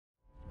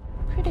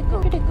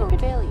Critical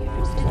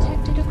failures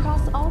detected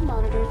across all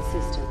monitored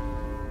systems.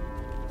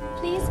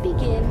 Please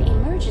begin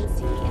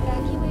emergency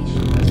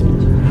evacuation.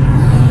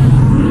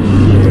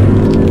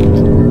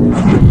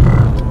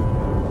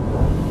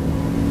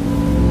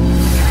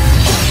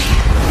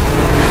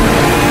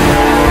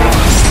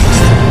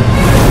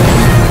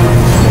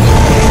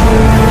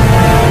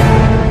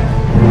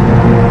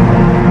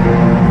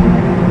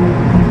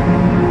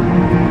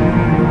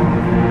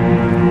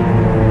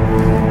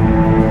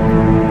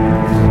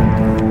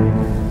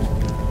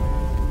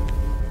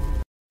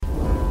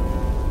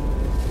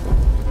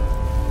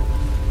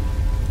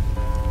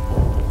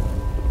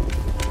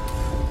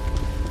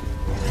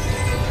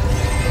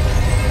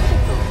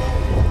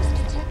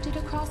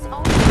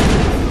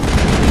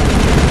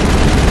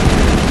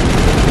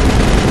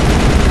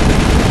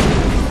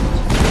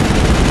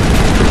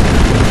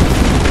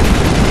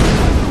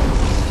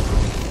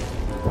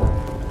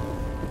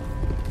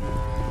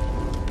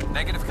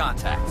 Negative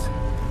contact.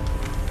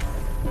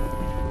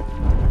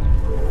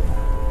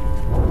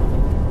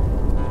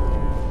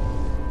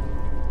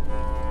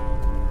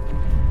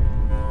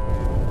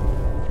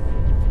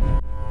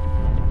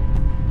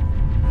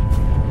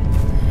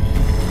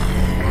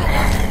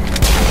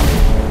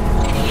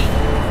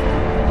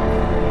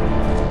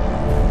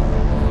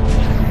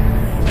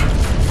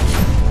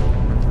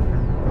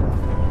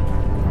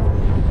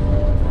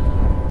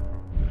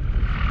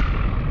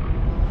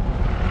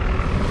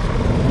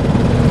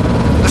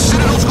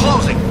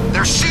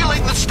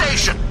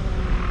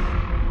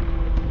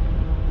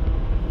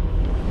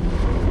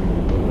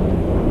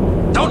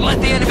 Don't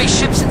let the enemy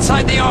ships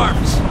inside the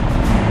arms!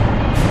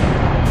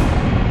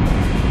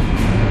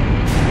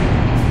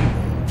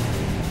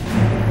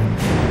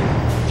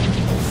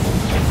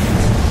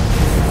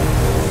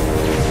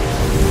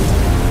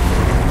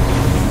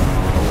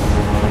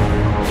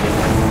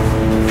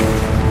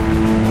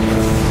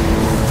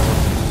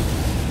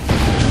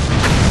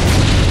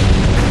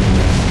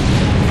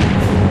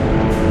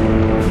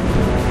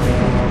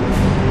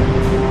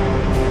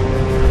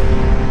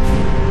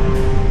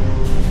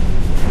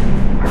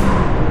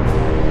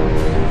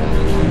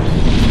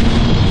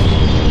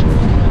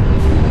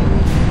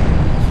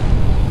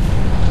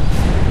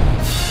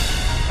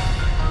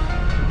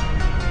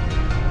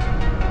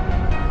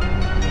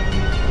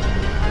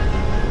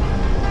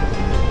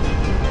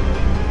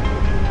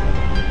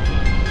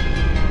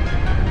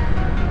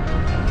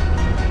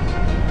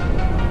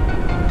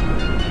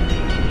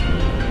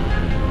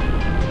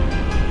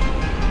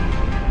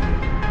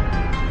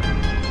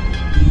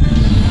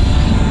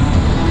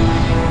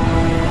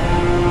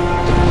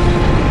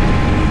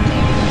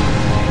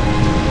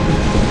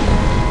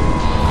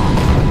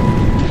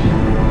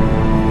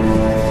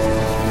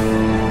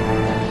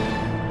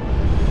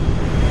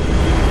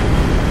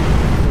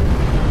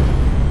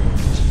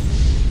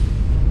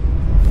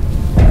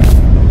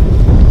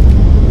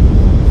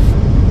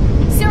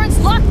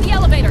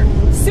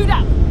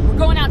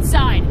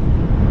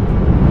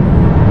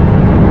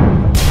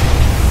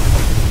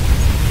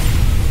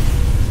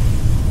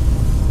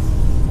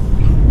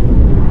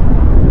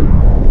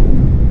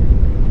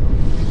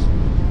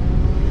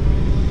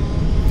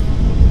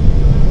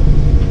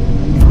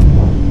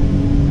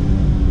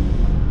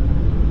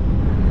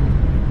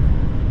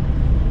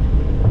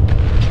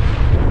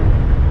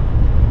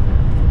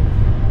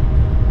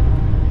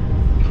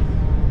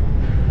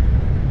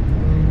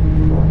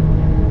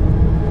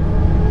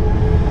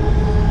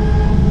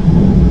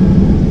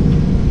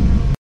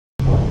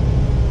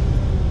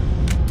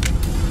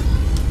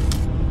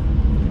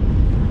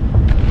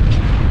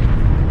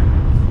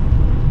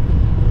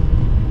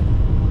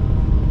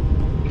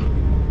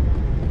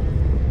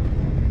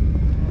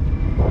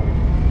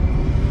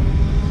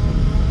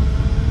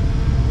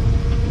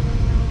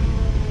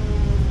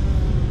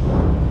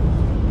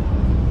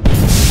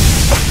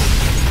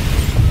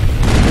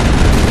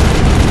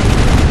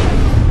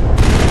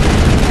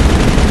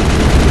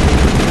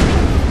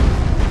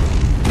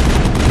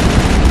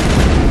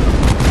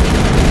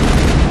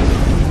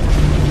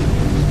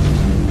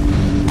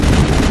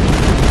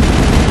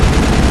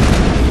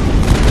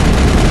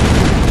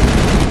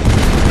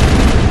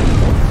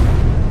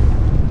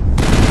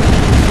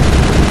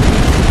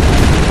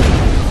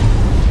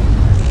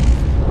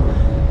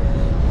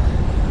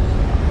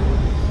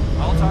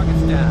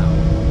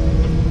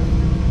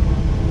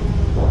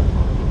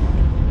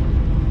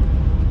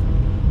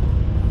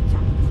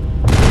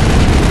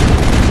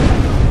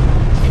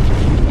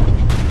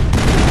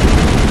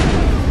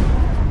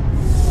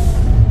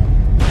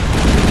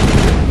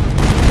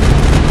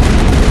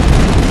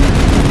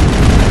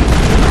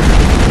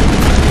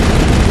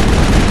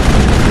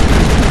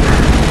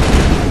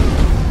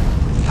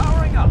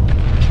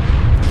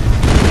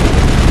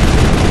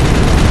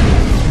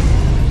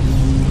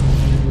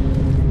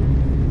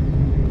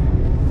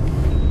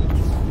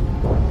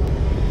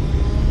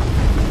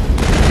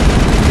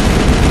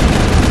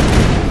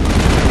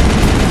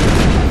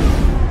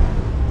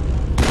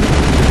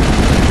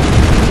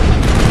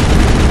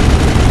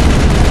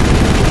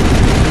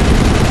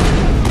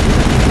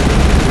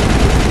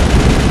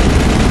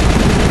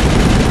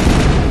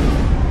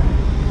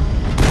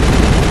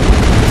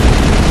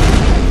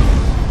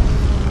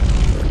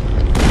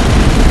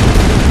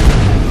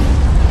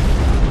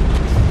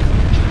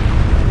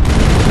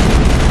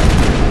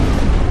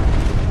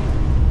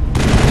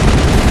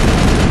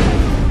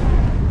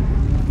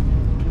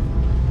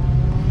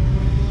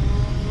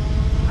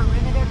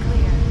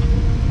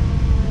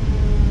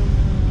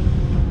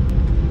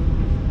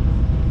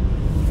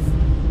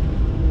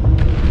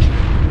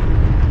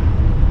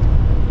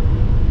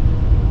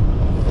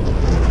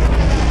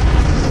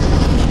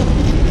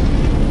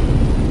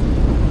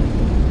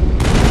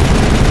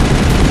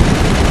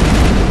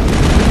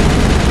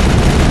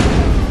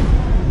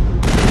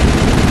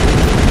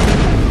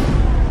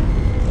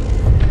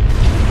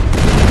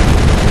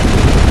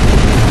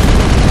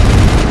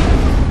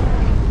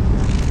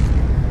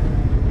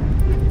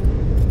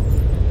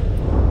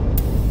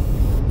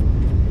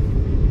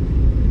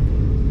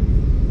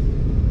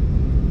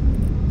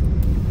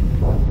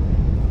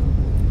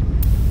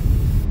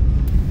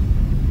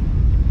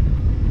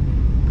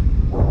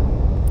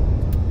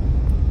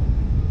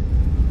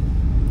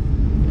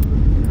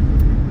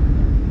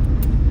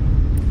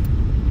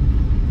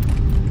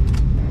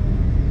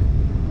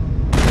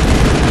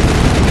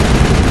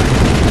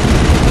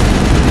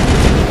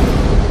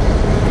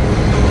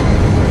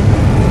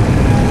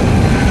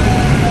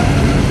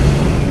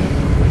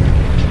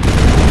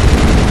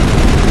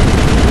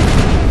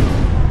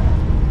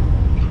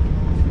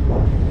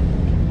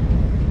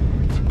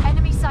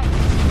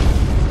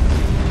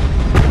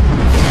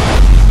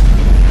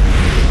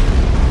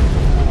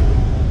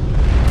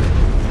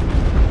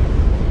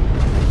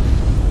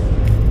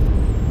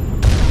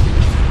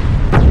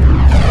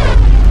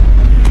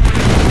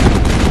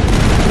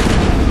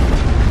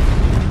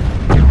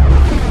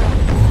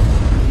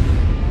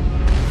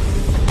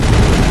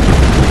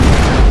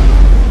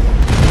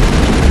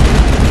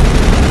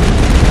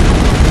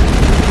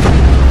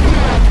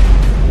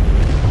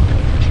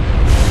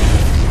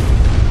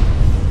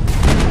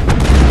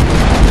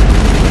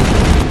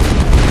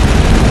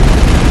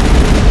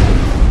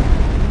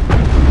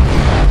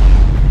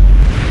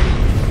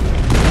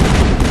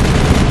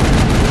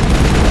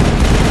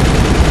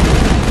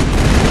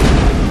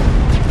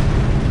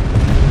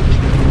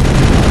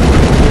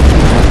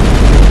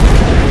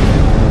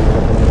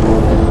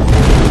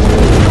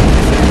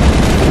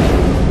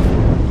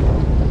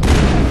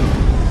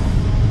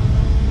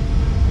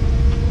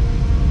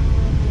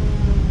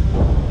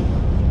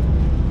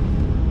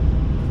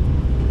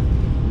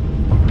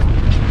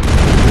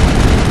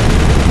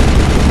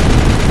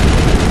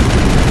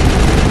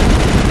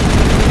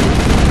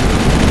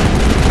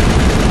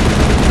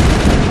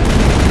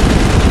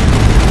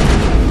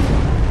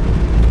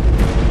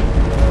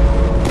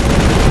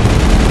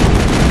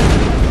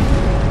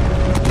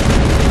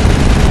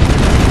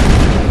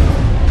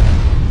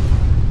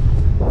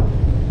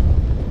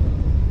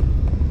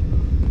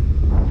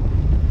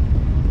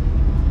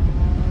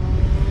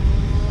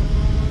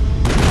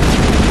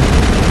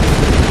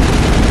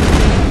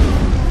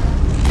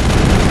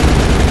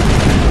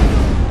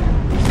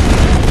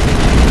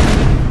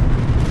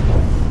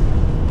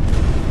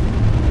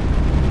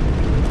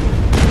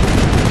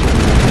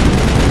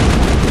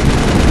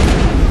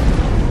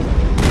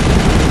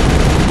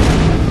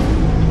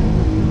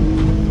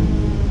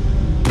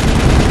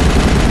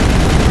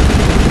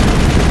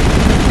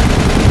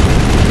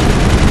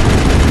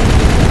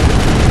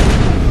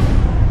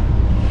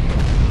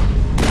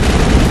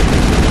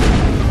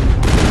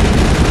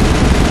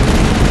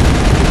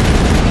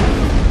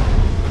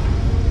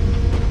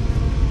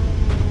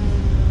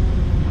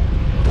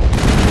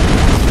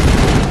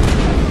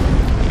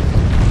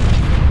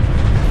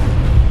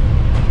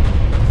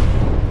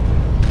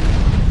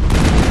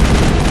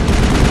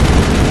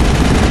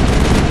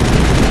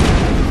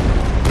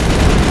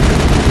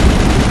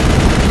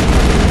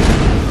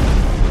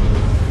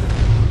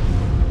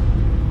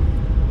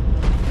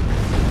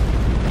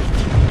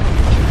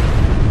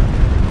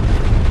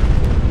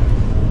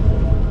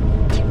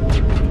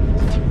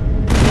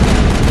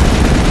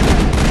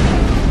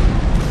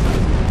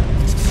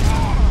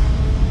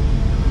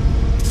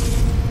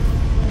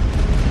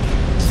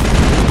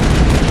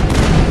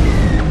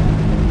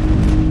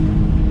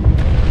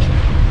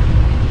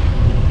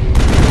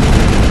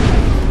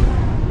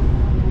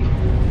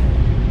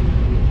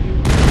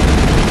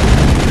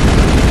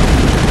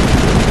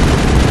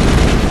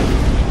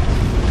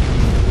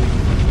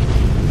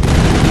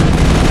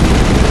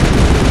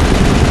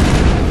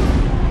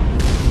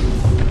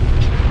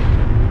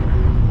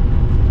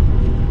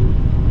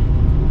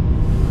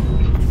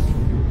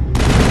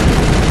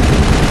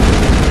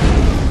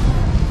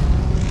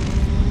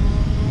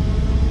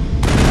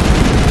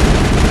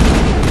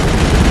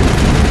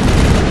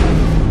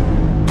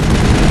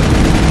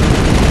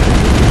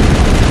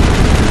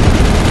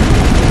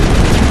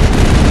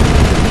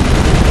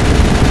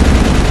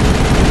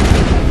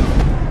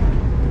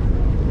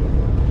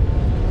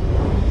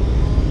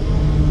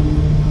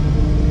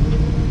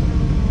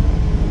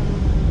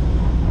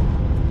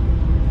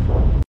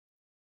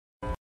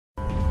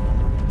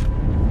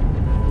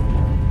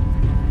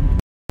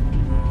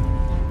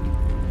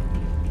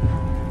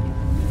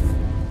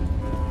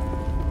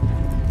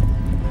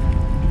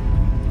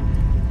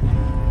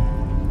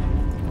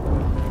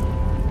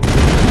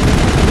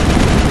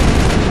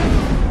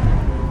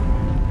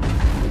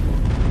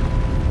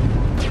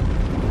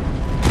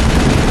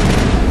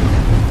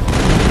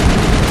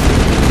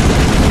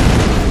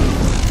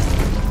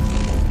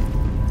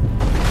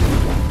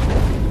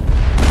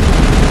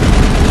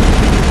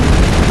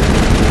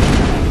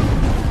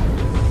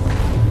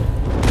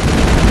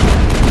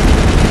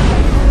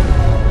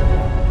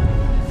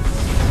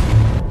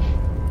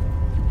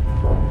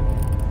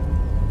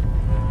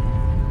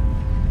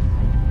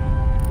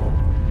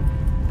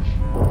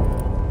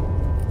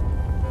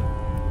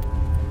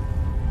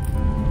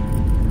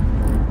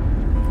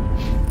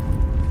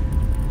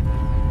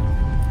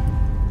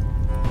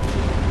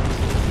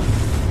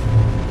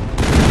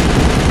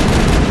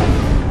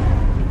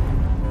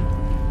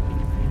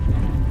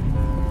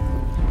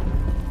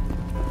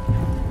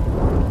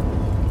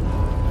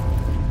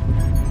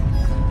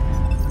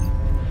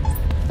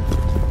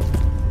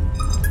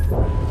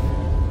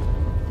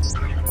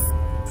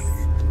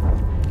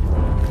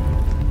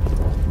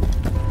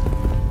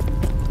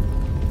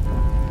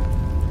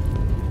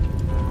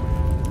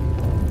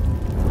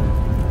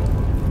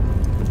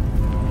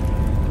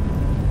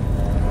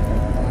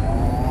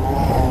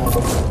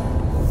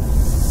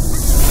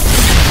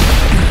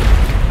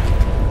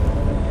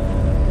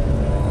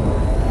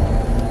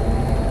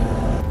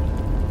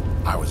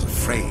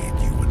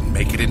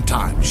 didn't make it in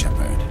time,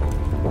 Shepard.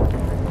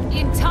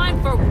 In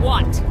time for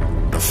what?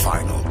 The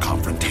final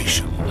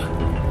confrontation.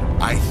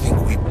 I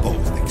think we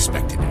both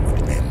expected it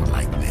would end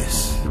like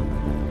this.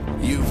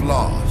 You've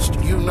lost.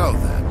 You know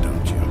that,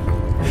 don't you?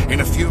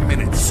 In a few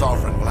minutes,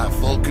 Sovereign will have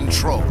full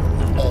control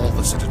of all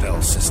the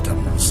Citadel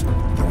systems.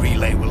 The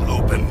relay will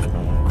open.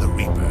 The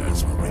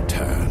Reapers will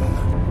return.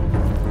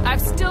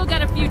 I've still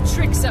got a few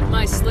tricks up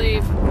my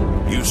sleeve.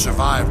 You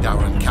survived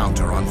our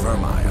encounter on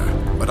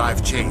Vermeer, but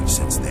I've changed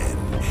since then.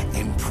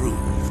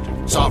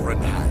 Improved.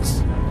 Sovereign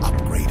has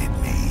upgraded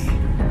me.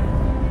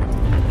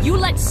 You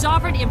let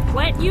Sovereign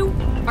implant you?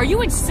 Are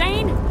you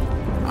insane?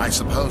 I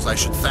suppose I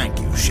should thank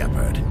you,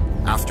 Shepard.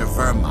 After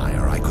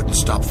Vermeer, I couldn't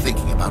stop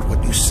thinking about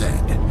what you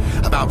said.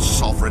 About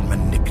Sovereign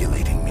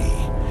manipulating me.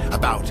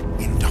 About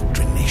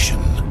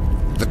indoctrination.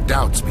 The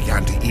doubts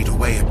began to eat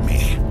away at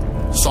me.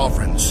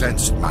 Sovereign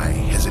sensed my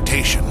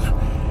hesitation.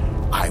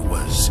 I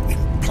was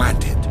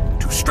implanted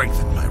to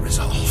strengthen my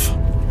resolve.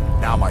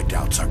 Now my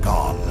doubts are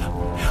gone.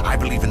 I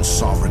believe in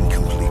Sovereign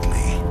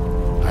completely.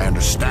 I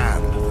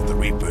understand that the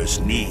Reapers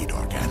need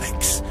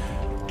organics.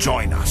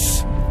 Join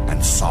us,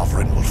 and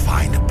Sovereign will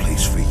find a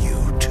place for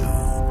you,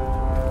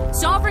 too.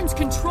 Sovereign's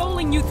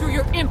controlling you through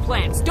your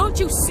implants. Don't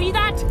you see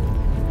that?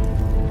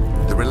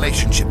 The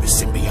relationship is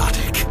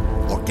symbiotic.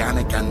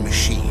 Organic and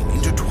machine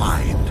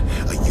intertwined.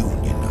 A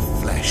union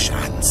of flesh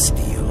and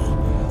steel.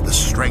 The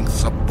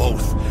strengths of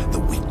both, the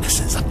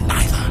weaknesses of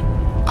neither.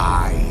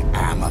 I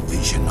am a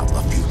vision of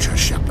the future,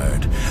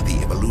 Shepard. The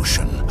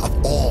evolution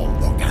of all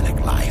organic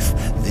life.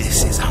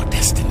 This is our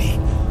destiny.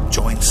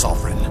 Join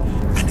Sovereign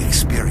and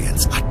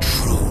experience a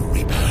true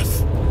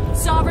rebirth.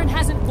 Sovereign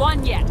hasn't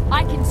won yet.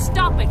 I can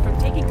stop it from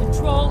taking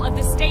control of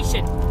the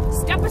station.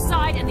 Step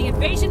aside and the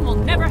invasion will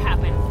never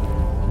happen.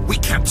 We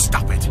can't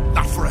stop it.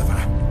 Not forever.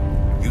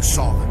 You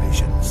saw the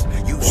visions.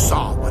 You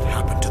saw what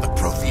happened to the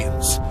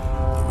Protheans.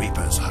 The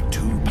Reapers are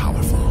too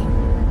powerful.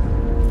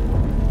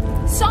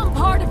 Some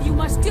part of you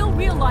must still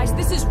realize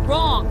this is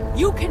wrong.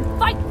 You can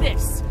fight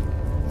this.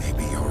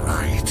 Maybe you're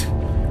right.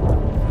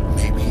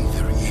 Maybe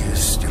there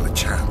is still a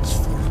chance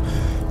for...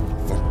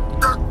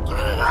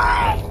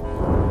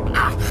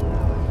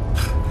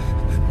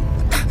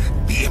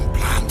 The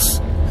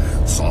implants.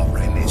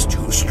 Sovereign is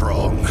too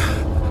strong.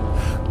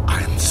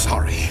 I'm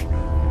sorry.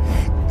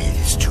 It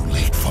is too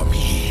late for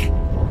me.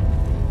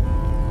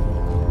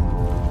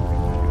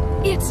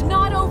 It's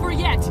not over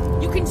yet.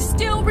 You can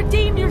still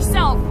redeem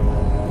yourself.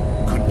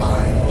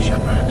 Goodbye,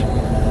 Shepard.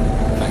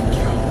 Thank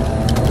you.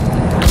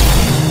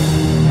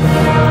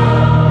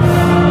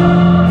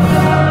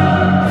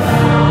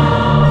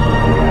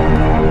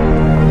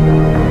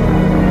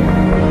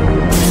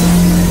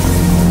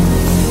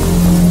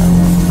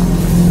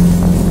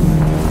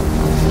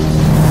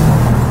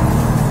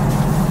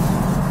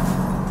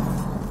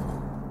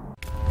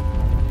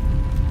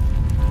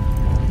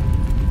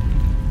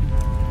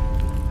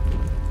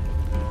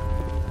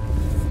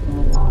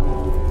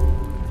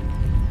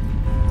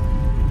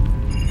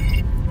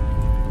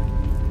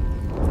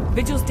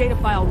 Vigil's data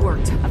file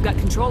worked. I've got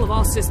control of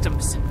all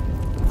systems.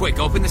 Quick,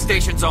 open the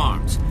station's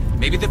arms.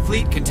 Maybe the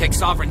fleet can take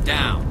Sovereign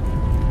down.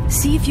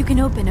 See if you can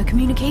open a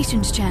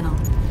communications channel.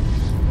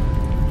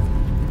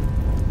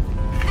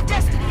 The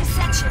Destiny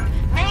Ascension.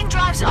 Main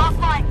drives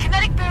offline.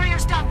 Kinetic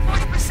barriers down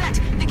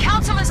 40%. The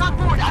Council is on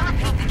board. I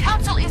repeat, the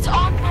Council is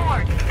on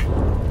board.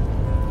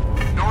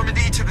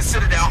 Normandy to the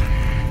Citadel.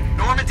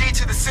 Normandy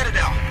to the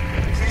Citadel.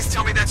 Please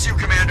tell me that's you,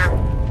 Commander.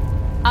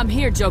 I'm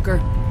here,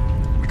 Joker.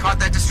 We caught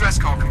that distress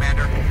call,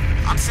 Commander.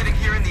 I'm sitting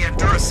here in the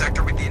Andurra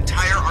sector with the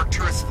entire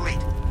Arcturus fleet.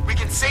 We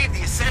can save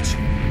the Ascension.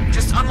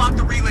 Just unlock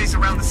the relays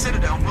around the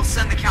Citadel and we'll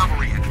send the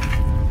cavalry in.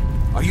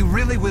 Are you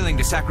really willing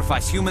to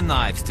sacrifice human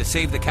lives to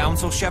save the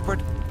Council,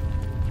 Shepard?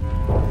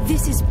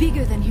 This is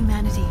bigger than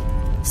humanity.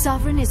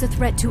 Sovereign is a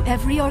threat to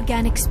every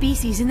organic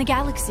species in the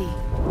galaxy.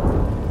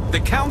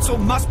 The Council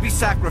must be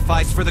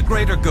sacrificed for the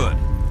greater good.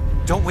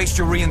 Don't waste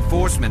your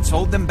reinforcements.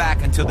 Hold them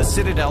back until the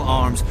Citadel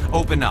arms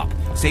open up.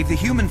 Save the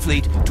human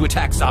fleet to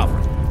attack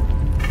Sovereign.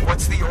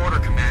 What's the order,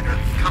 Commander?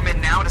 Come in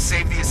now to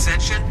save the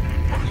Ascension,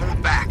 or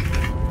hold back?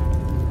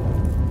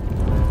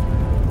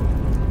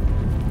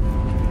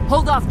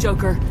 Hold off,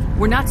 Joker.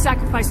 We're not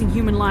sacrificing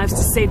human lives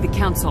to save the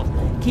Council.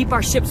 Keep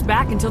our ships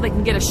back until they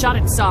can get a shot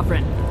at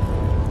Sovereign.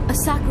 A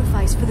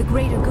sacrifice for the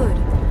greater good.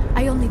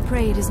 I only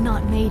pray it is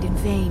not made in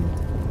vain.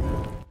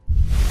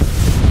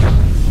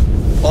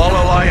 All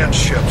Alliance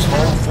ships,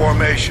 hold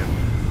formation.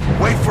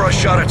 Wait for a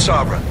shot at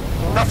Sovereign.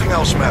 Nothing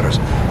else matters.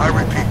 I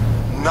repeat,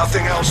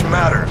 nothing else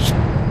matters.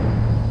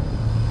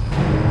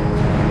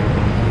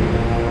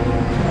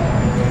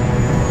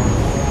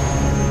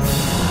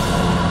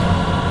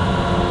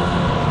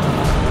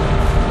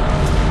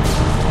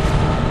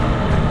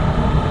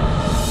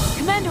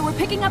 Commander, we're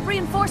picking up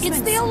reinforcements.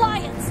 It's the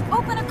Alliance.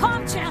 Open a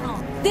comm channel.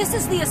 This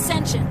is the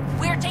Ascension.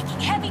 We're taking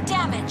heavy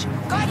damage.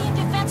 Guardian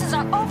defenses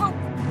are over.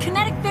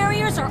 Kinetic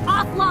barriers are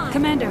offline.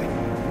 Commander,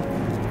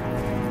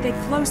 they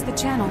closed the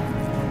channel.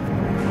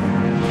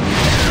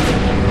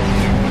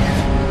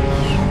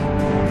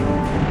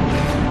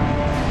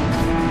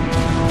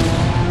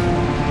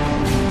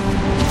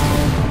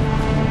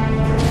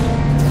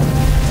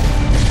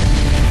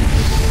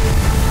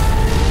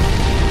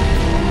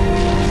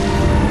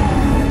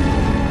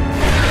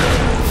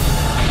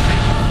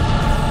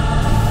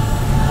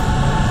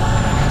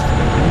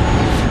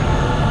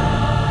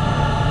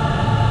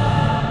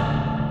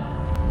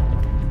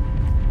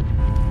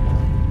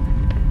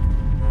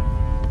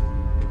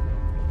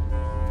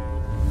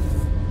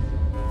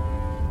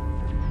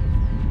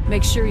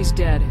 make sure he's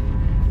dead.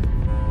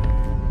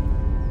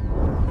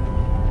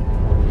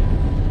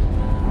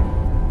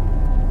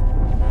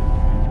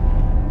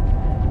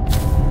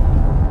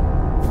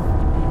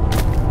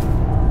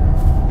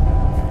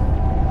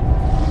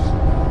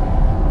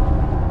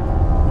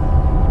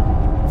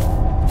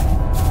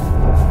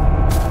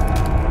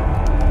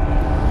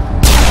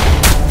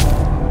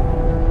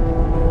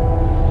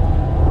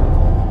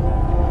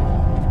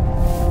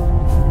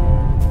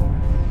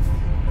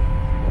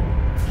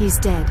 He's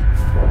dead.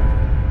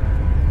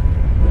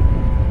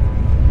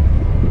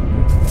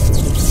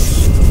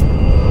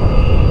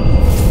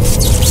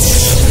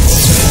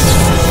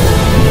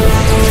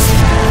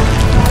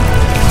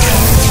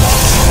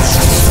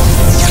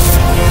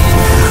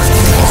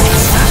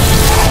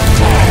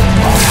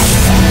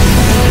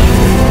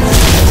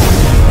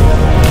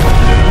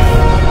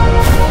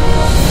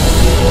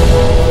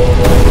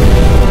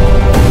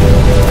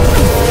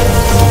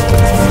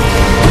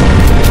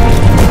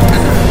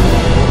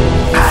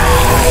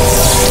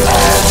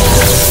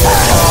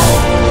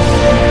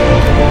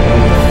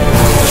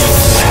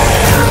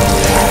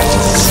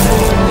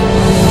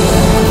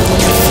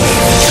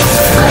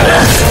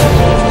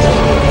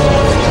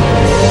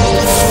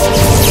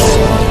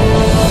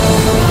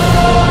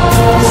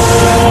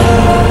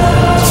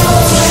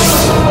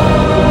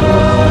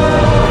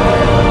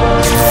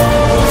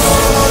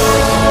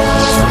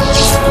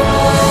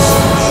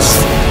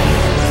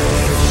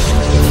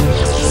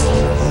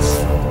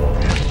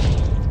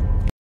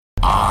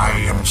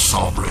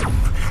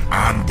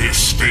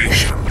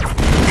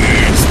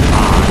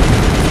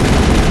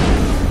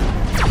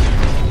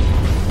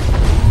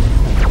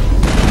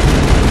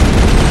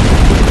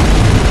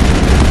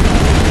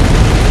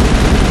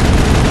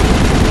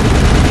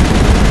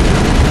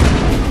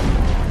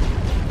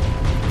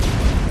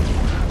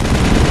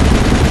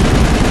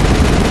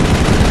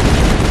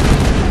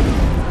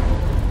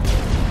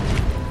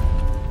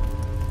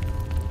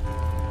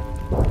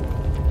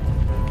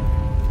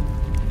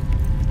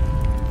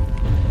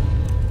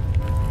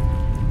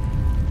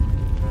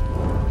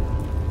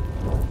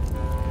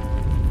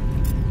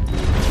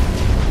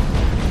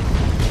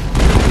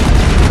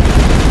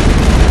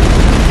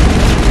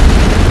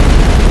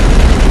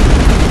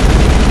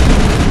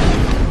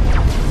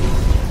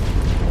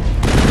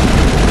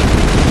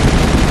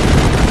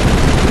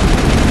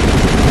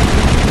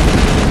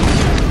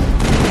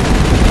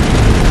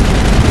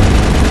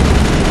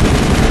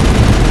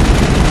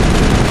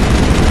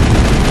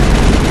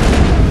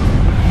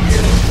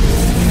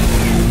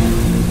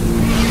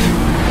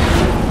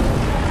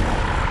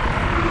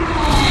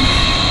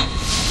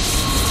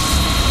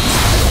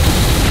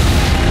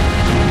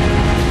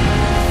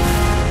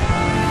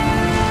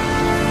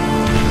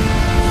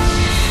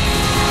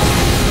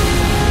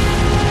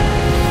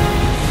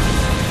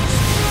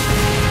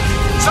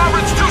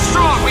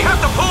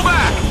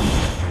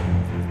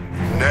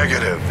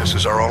 This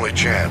is our only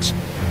chance.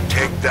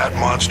 Take that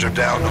monster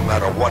down no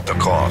matter what the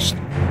cost.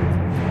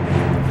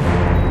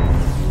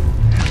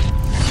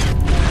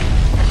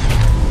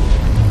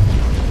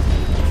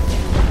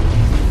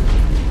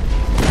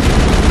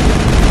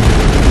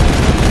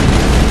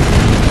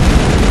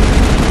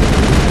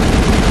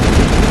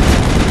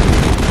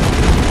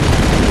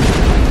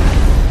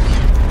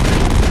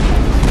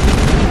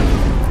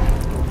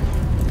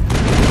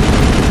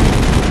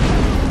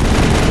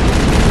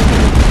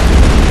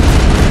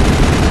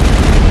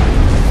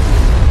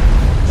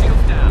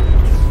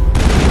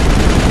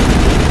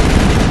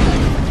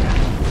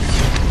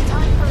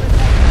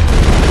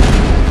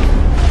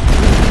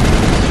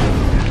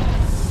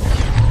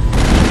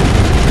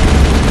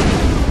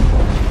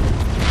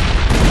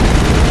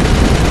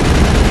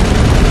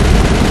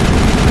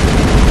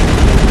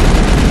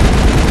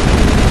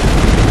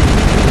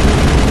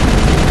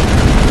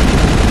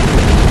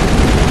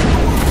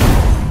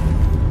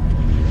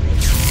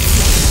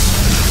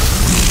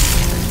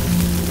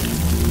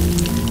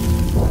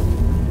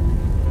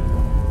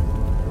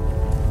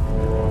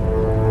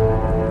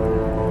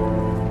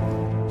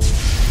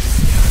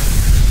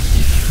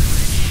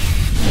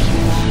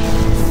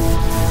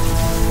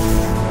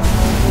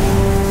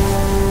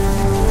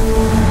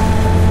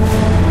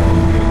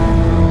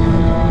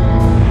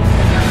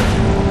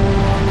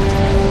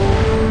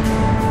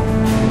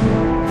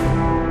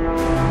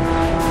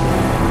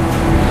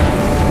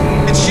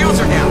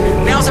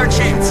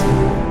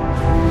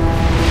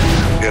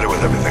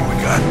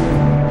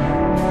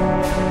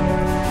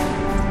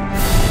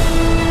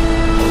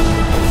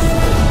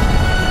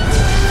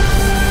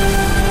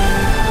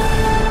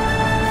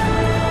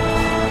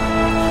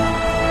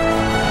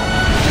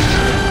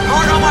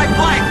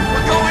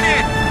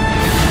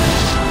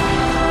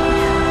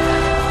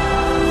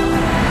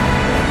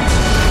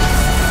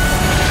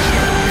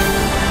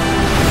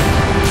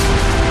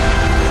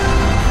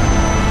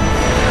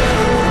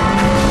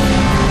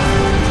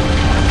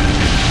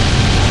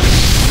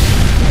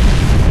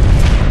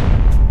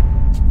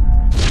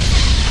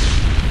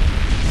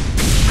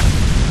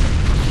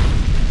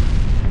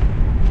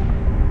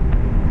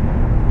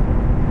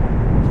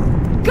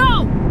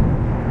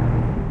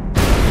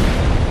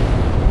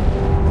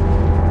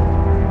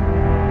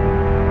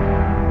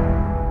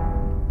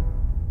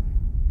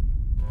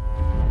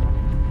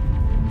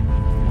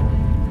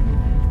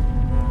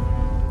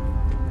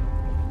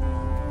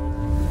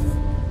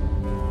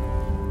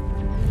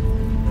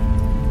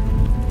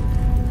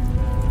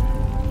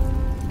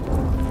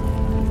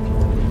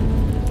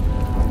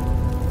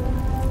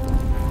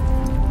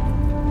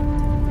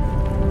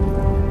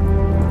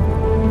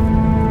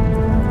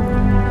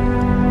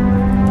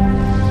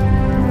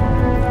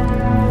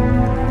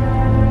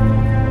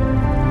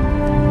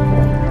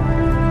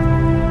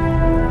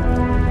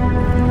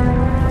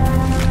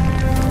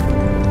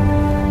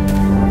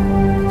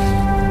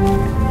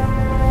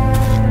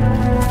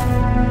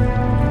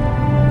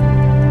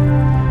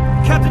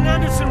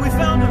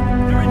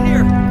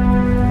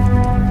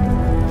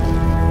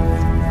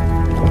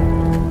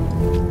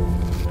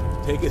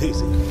 Take it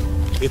easy.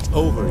 It's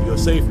over. You're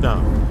safe now.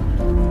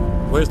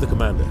 Where's the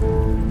commander?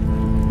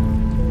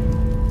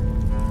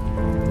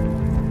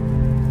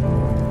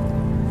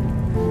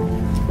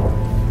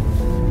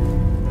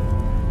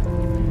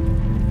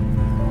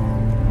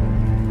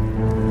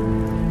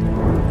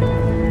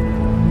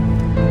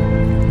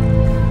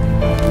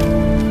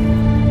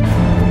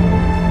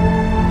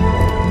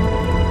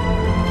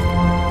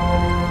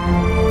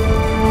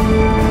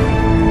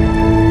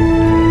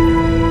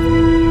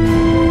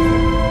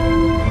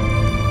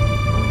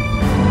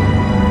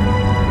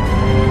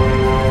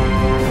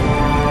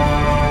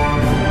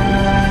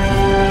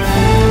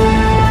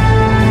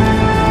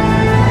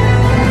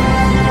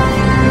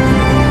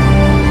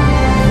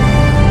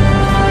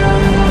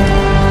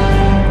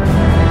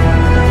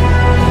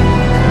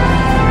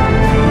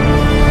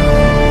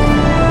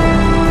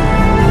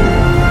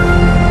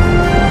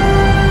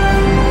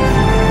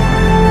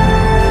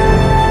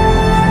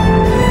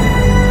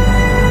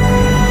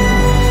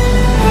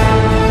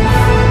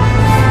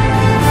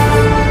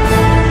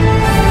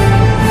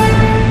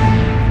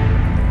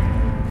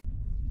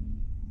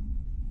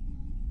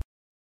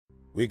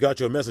 We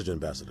got your message,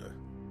 Ambassador.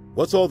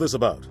 What's all this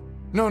about?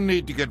 No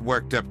need to get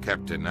worked up,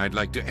 Captain. I'd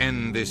like to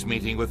end this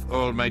meeting with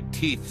all my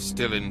teeth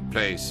still in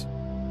place.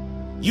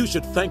 You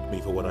should thank me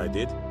for what I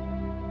did.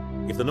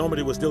 If the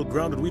Normandy was still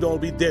grounded, we'd all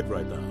be dead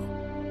right now.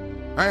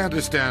 I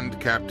understand,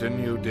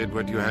 Captain. You did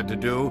what you had to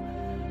do.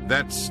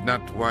 That's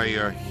not why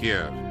you're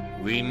here.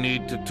 We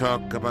need to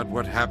talk about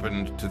what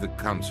happened to the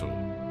Council.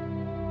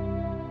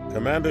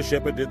 Commander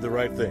Shepard did the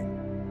right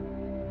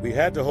thing. We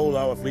had to hold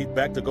our fleet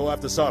back to go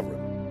after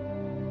Sovereign.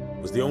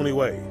 It was the only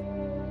way.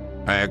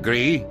 I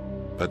agree,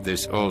 but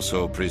this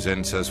also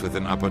presents us with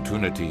an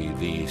opportunity.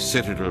 The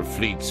Citadel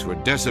fleets were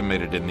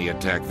decimated in the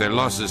attack. Their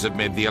losses have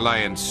made the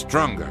Alliance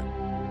stronger.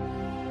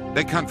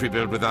 They can't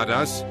rebuild without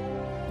us.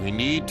 We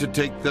need to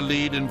take the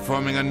lead in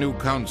forming a new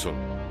council,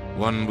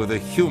 one with a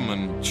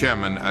human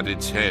chairman at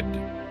its head.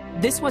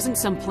 This wasn't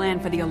some plan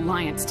for the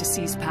Alliance to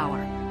seize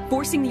power.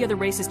 Forcing the other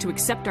races to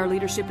accept our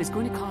leadership is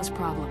going to cause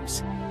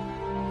problems.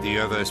 The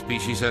other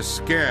species are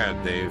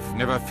scared. They've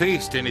never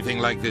faced anything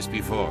like this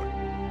before.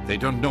 They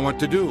don't know what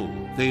to do.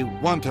 They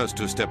want us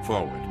to step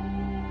forward.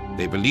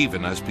 They believe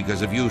in us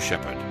because of you,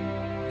 Shepard.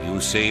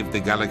 You saved the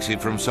galaxy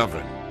from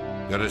Sovereign.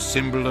 You're a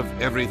symbol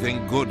of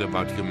everything good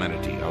about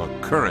humanity, our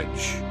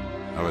courage,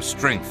 our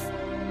strength.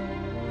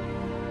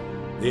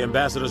 The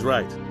Ambassador's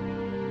right.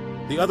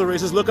 The other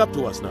races look up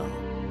to us now.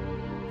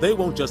 They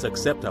won't just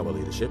accept our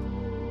leadership.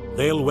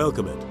 They'll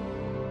welcome it.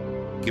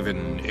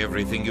 Given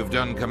everything you've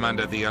done,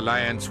 Commander, the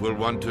Alliance will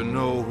want to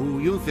know who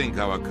you think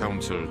our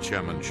council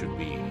chairman should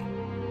be.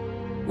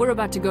 We're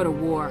about to go to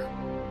war.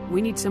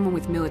 We need someone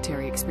with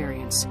military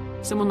experience.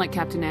 Someone like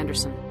Captain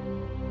Anderson.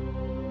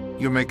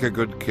 You make a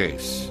good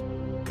case.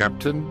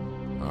 Captain,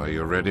 are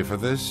you ready for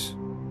this?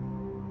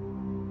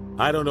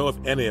 I don't know if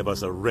any of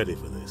us are ready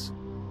for this.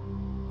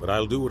 But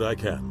I'll do what I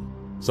can.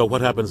 So what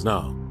happens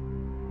now?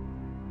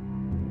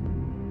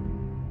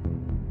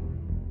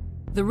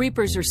 The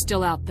Reapers are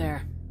still out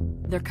there.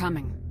 They're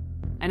coming.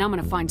 And I'm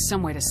gonna find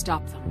some way to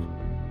stop them.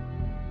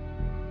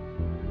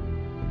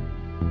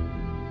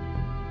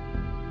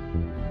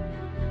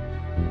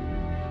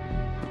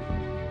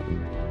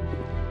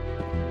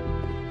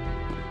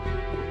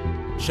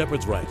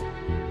 Shepard's right.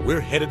 We're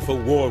headed for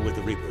war with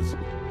the Reapers.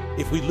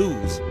 If we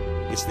lose,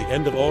 it's the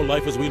end of all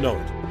life as we know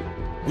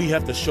it. We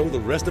have to show the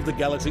rest of the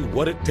galaxy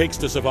what it takes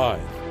to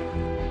survive.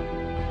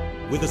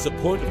 With the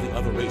support of the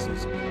other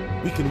races,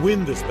 we can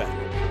win this battle.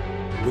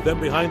 With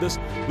them behind us,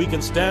 we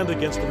can stand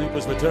against the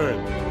Reapers' return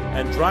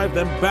and drive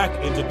them back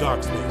into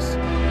dark space.